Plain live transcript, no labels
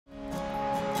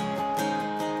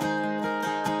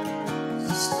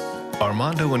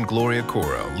Armando and Gloria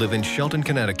Cora live in Shelton,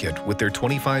 Connecticut with their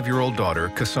 25-year-old daughter,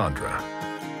 Cassandra.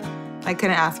 I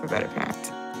couldn't ask for a better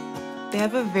parent. They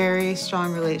have a very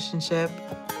strong relationship.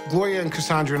 Gloria and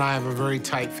Cassandra and I have a very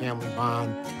tight family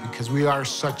bond because we are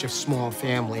such a small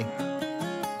family.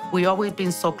 We've always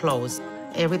been so close.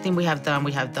 Everything we have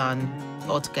done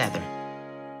all together.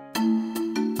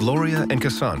 Gloria and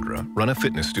Cassandra run a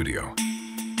fitness studio.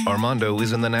 Armando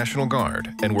is in the National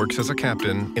Guard and works as a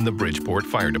captain in the Bridgeport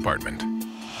Fire Department.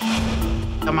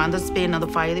 Armando's been in the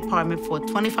fire department for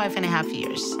 25 and a half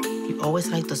years. He always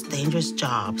liked those dangerous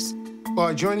jobs. Well,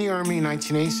 I joined the Army in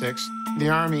 1986. The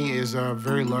Army is a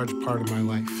very large part of my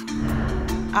life.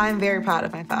 I'm very proud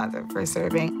of my father for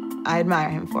serving. I admire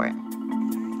him for it.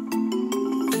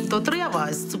 The three of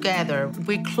us together,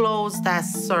 we close that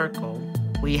circle.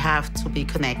 We have to be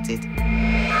connected.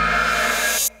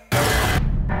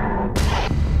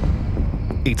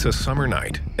 It's a summer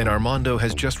night, and Armando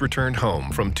has just returned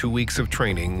home from 2 weeks of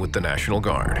training with the National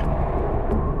Guard.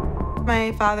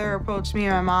 My father approached me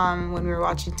and my mom when we were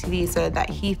watching TV, said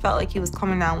that he felt like he was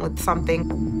coming down with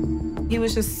something. He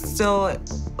was just still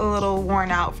a little worn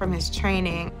out from his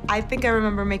training. I think I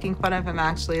remember making fun of him,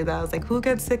 actually, that I was like, who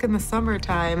gets sick in the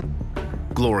summertime?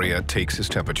 Gloria takes his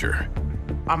temperature.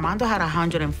 Armando had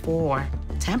 104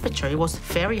 temperature. It was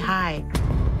very high.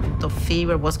 The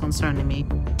fever was concerning me.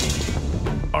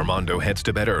 Armando heads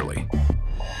to bed early.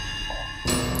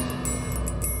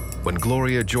 When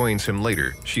Gloria joins him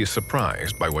later, she is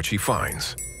surprised by what she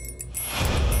finds.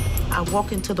 I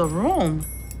walk into the room,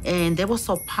 and there was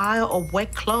a pile of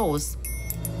wet clothes.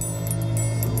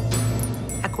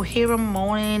 I could hear him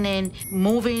moaning and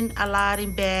moving a lot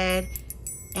in bed,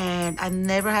 and I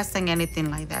never had seen anything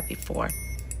like that before.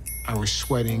 I was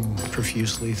sweating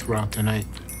profusely throughout the night.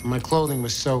 My clothing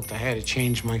was soaked. I had to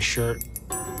change my shirt.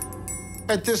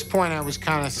 At this point, I was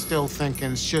kind of still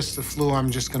thinking, it's just the flu.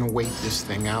 I'm just going to wait this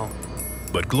thing out.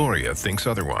 But Gloria thinks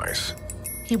otherwise.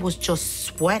 He was just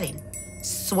sweating.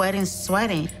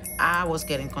 I was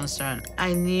getting concerned.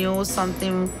 I knew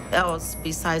something else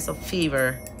besides a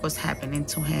fever was happening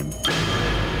to him.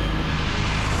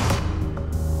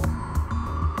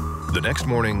 The next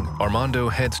morning, Armando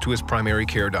heads to his primary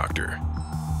care doctor.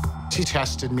 She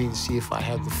tested me to see if I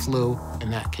had the flu,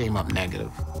 and that came up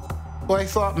negative. Well, I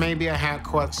thought maybe I had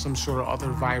caught some sort of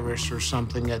other virus or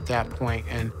something at that point,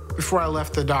 and before I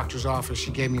left the doctor's office,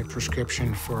 she gave me a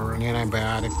prescription for an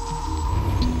antibiotic.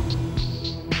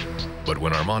 But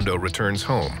when Armando returns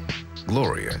home,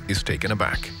 Gloria is taken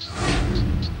aback.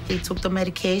 He took the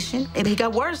medication, and he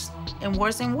got worse and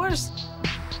worse and worse.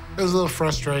 It was a little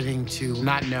frustrating to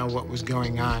not know what was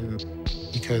going on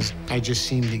because I just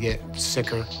seemed to get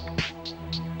sicker.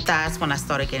 That's when I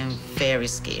started getting very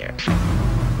scared.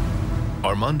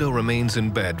 Armando remains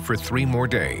in bed for 3 more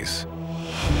days.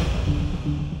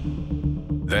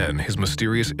 Then his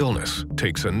mysterious illness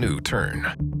takes a new turn.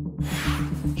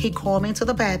 He called me into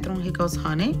the bathroom. He goes,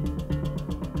 honey.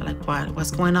 I'm like, what?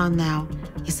 What's going on now?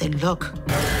 He said, look.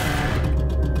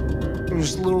 There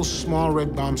was little small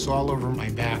red bumps all over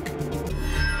my back.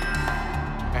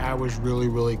 I was really,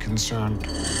 really concerned.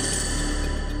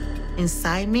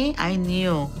 Inside me, I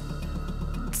knew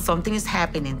something is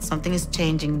happening, something is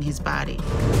changing in his body.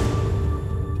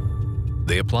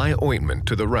 They apply ointment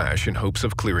to the rash in hopes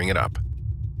of clearing it up.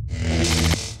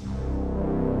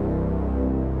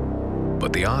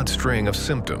 But the odd string of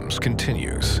symptoms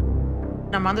continues.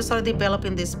 Armando started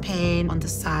developing this pain on the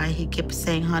side. He kept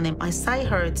saying, honey, my side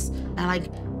hurts. And I'm like,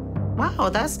 wow,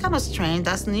 that's kind of strange.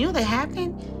 That's new, that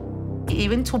happened.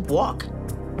 Even to walk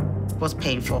was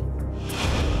painful.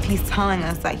 He's telling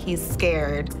us that he's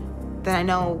scared, then I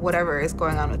know whatever is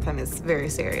going on with him is very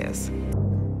serious.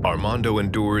 Armando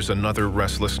endures another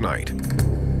restless night. And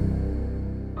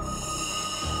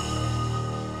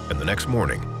the next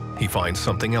morning, he finds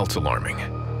something else alarming.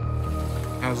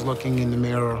 I was looking in the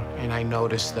mirror, and I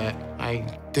noticed that I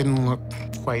didn't look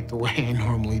quite the way I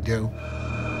normally do.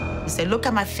 He said, look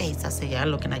at my face. I said, yeah, I'm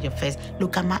looking at your face.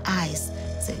 Look at my eyes.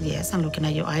 I said, yes, I'm looking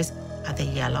at your eyes. Are they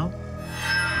yellow?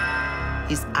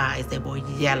 His eyes, they were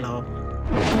yellow.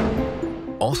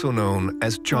 Also known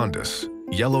as jaundice,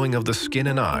 yellowing of the skin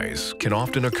and eyes can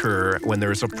often occur when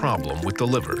there is a problem with the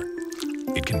liver.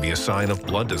 It can be a sign of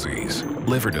blood disease,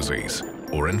 liver disease,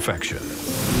 or infection.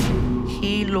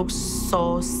 He looked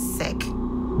so sick.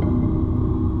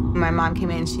 My mom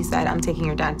came in, she said, I'm taking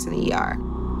your dad to the ER.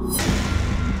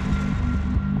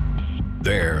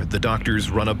 There, the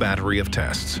doctors run a battery of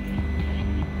tests.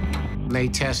 They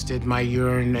tested my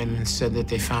urine and said that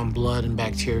they found blood and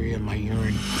bacteria in my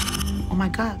urine. Oh my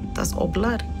God, that's all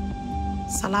blood.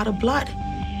 It's a lot of blood.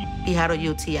 He had a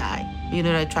UTI,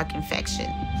 urinary tract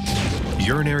infection.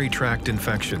 Urinary tract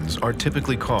infections are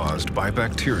typically caused by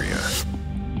bacteria.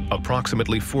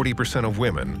 Approximately 40% of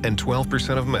women and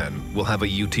 12% of men will have a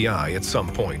UTI at some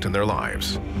point in their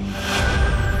lives.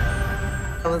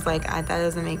 I was like, that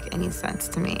doesn't make any sense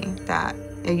to me, that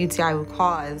a UTI would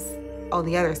cause all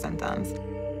the other symptoms.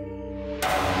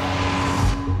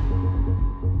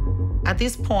 At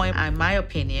this point, in my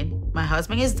opinion, my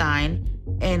husband is dying,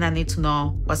 and I need to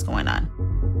know what's going on.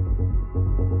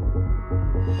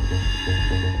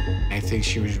 I think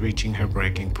she was reaching her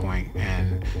breaking point,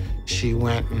 and she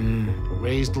went and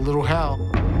raised a little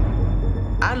hell.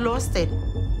 I lost it.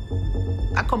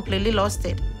 I completely lost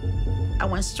it. I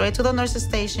went straight to the nurse's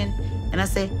station, and I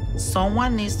said,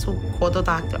 someone needs to call the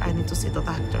doctor. I need to see the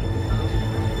doctor.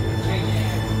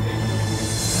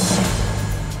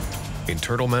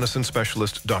 Internal medicine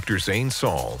specialist Dr. Zane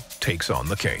Saul takes on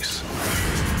the case.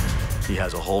 He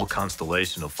has a whole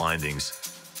constellation of findings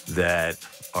that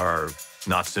are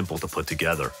not simple to put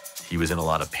together. He was in a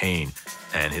lot of pain,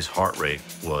 and his heart rate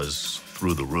was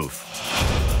through the roof.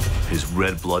 His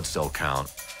red blood cell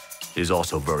count is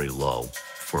also very low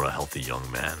for a healthy young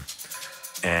man.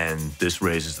 And this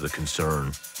raises the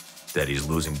concern that he's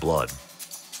losing blood,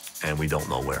 and we don't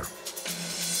know where.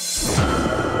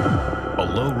 A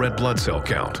low red blood cell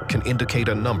count can indicate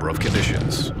a number of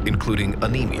conditions, including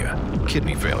anemia,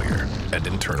 kidney failure, and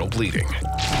internal bleeding.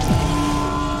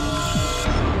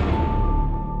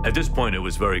 At this point, it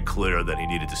was very clear that he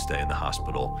needed to stay in the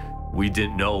hospital. We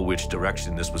didn't know which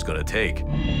direction this was going to take.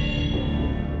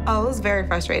 Oh, it was very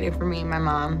frustrating for me and my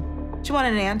mom. She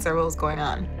wanted an answer what was going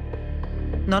on.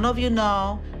 None of you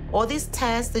know, all these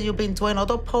tests that you've been doing, all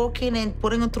the poking and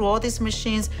putting them through all these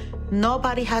machines,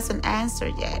 nobody has an answer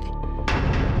yet.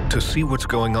 To see what's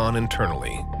going on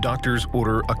internally, doctors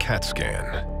order a CAT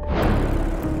scan.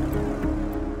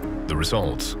 The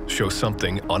results show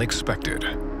something unexpected.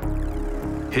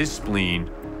 His spleen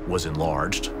was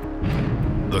enlarged.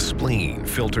 The spleen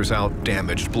filters out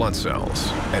damaged blood cells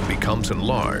and becomes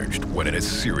enlarged when it is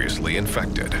seriously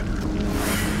infected.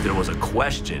 There was a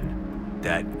question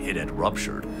that it had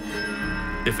ruptured.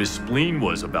 If his spleen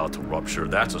was about to rupture,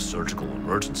 that's a surgical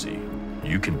emergency.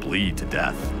 You can bleed to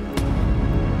death.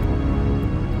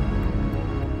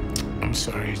 I'm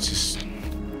sorry, it's just...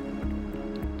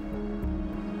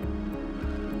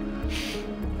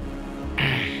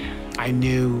 I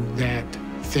knew that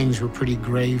things were pretty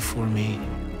grave for me.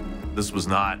 This was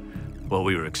not what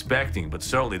we were expecting, but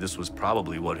certainly this was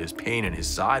probably what his pain in his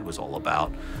side was all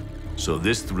about. So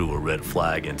this threw a red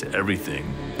flag into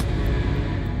everything.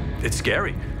 It's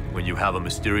scary when you have a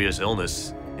mysterious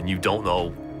illness and you don't know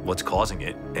what's causing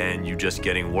it, and you're just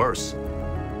getting worse.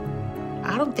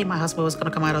 I don't think my husband was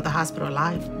gonna come out of the hospital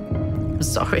alive. I'm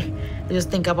sorry. I just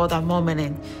think about that moment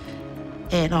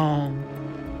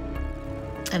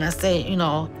and I say, you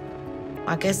know,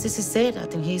 I guess this is it. I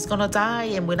think he's gonna die,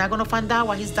 and we're not gonna find out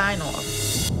what he's dying of.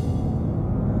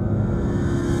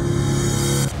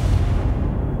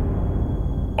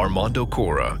 Armando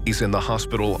Cora is in the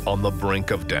hospital on the brink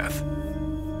of death.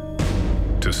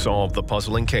 To solve the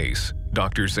puzzling case,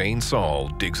 Dr. Zane Saul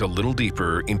digs a little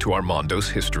deeper into Armando's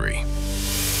history.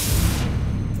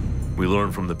 We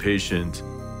learned from the patient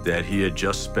that he had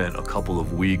just spent a couple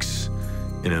of weeks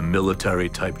in a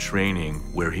military-type training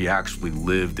where he actually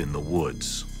lived in the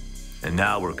woods. And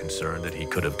now we're concerned that he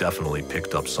could have definitely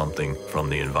picked up something from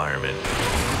the environment.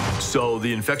 So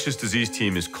the infectious disease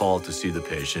team is called to see the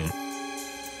patient.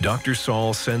 Dr.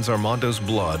 Saul sends Armando's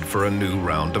blood for a new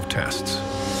round of tests.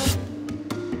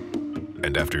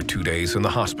 And after 2 days in the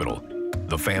hospital,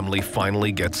 the family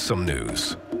finally gets some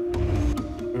news.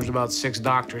 There was about 6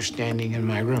 doctors standing in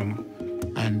my room,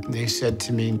 and they said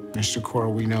to me, Mr. Cora,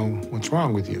 we know what's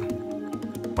wrong with you.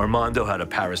 Armando had a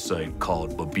parasite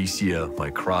called Babesia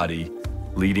microti,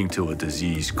 leading to a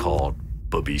disease called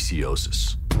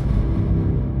babesiosis.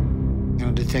 You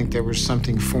know, to think there was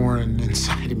something foreign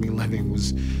inside of me living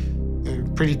was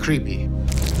pretty creepy.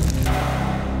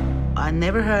 I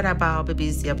never heard about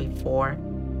babesia before.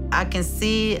 I can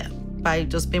see by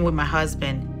just being with my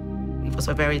husband, it was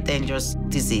a very dangerous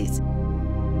disease.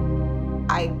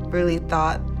 I really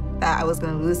thought that I was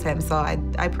going to lose him, so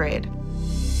I prayed.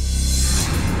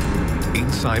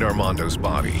 Inside Armando's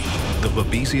body, the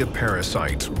Babesia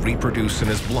parasites reproduce in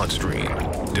his bloodstream,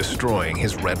 destroying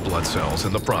his red blood cells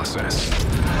in the process.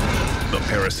 The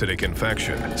parasitic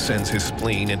infection sends his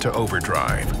spleen into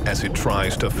overdrive as it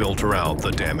tries to filter out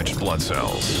the damaged blood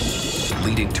cells,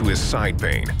 leading to his side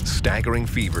pain, staggering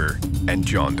fever, and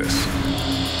jaundice.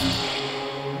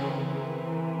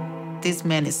 This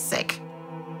man is sick.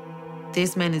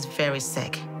 This man is very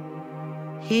sick.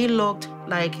 He looked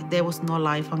like there was no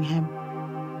life on him.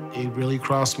 it really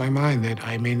crossed my mind that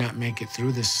I may not make it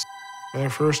through this. For the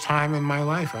first time in my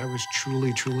life, I was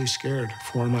truly, truly scared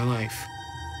for my life.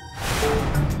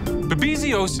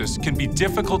 Babesiosis can be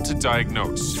difficult to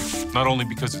diagnose, not only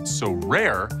because it's so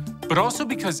rare, but also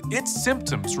because its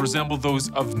symptoms resemble those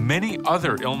of many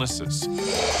other illnesses.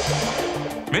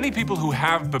 Many people who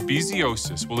have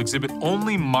babesiosis will exhibit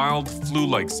only mild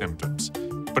flu-like symptoms,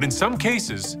 but in some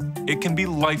cases, it can be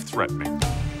life-threatening.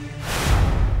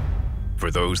 For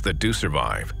those that do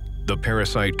survive, the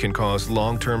parasite can cause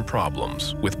long-term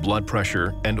problems with blood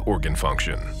pressure and organ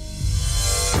function.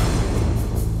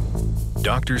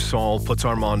 Dr. Saul puts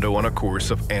Armando on a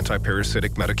course of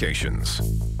antiparasitic medications.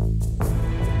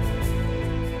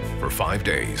 For 5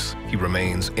 days, he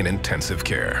remains in intensive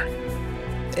care.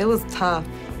 It was tough.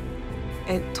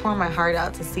 It tore my heart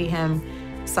out to see him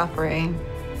suffering.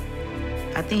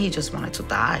 I think he just wanted to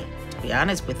die, to be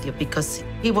honest with you, because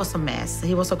he was a mess.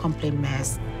 He was a complete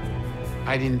mess.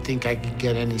 I didn't think I could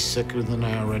get any sicker than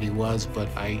I already was, but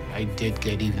I did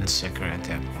get even sicker at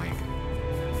that point.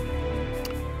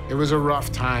 It was a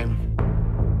rough time.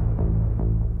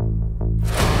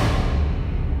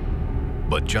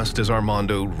 But just as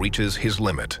Armando reaches his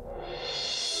limit,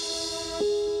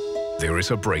 there is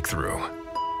a breakthrough.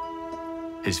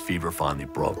 His fever finally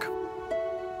broke.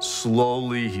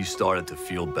 Slowly, he started to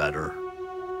feel better.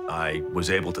 I was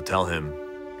able to tell him,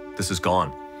 this is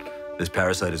gone. This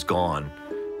parasite is gone,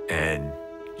 and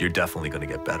you're definitely gonna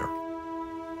get better.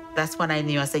 That's when I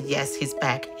knew. I said, yes, he's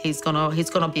back. He's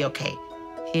gonna be okay.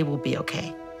 He will be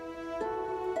okay.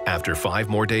 After 5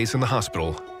 more days in the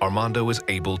hospital, Armando is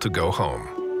able to go home.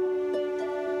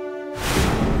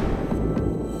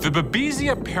 The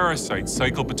Babesia parasites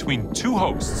cycle between 2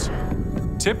 hosts,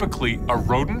 typically a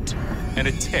rodent and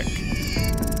a tick.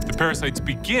 The parasites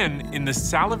begin in the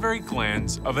salivary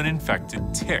glands of an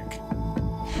infected tick.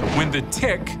 When the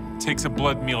tick takes a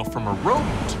blood meal from a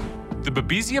rodent, the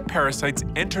Babesia parasites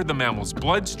enter the mammal's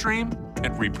bloodstream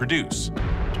and reproduce.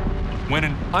 When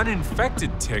an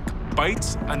uninfected tick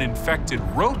bites an infected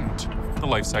rodent, the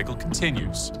life cycle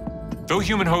continues. Though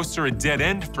human hosts are a dead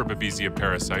end for Babesia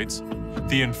parasites,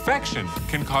 the infection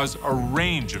can cause a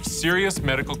range of serious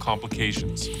medical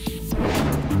complications.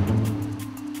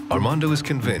 Armando is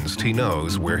convinced he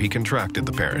knows where he contracted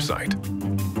the parasite.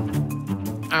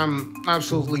 I'm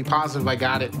absolutely positive I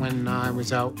got it when I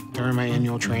was out during my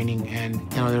annual training, and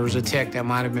there was a tick that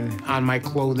might have been on my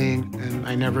clothing, and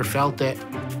I never felt it.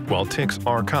 While ticks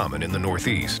are common in the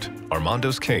Northeast,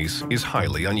 Armando's case is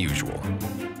highly unusual.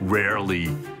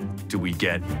 Rarely do we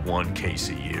get 1 case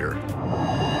a year.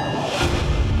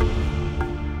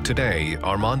 Today,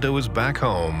 Armando is back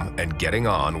home and getting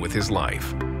on with his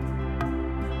life.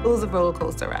 It was a roller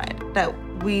coaster ride that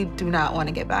we do not want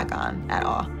to get back on at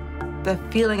all. The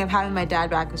feeling of having my dad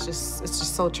back is it's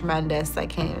just so tremendous. I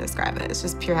can't even describe it. It's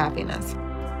just pure happiness.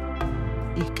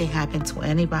 It can happen to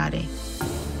anybody.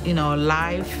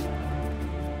 Life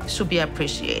should be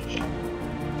appreciated.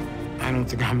 I don't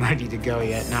think I'm ready to go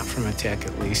yet, not from a tick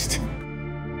at least.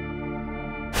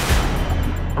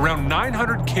 Around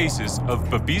 900 cases of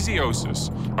babesiosis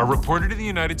are reported in the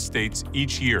United States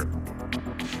each year.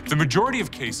 The majority of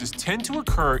cases tend to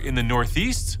occur in the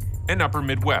Northeast and Upper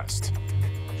Midwest.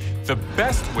 The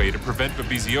best way to prevent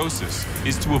babesiosis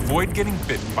is to avoid getting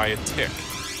bitten by a tick.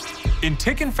 In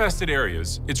tick-infested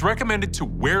areas, it's recommended to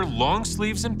wear long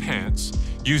sleeves and pants,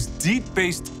 use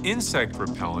DEET-based insect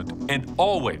repellent, and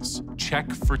always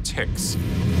check for ticks.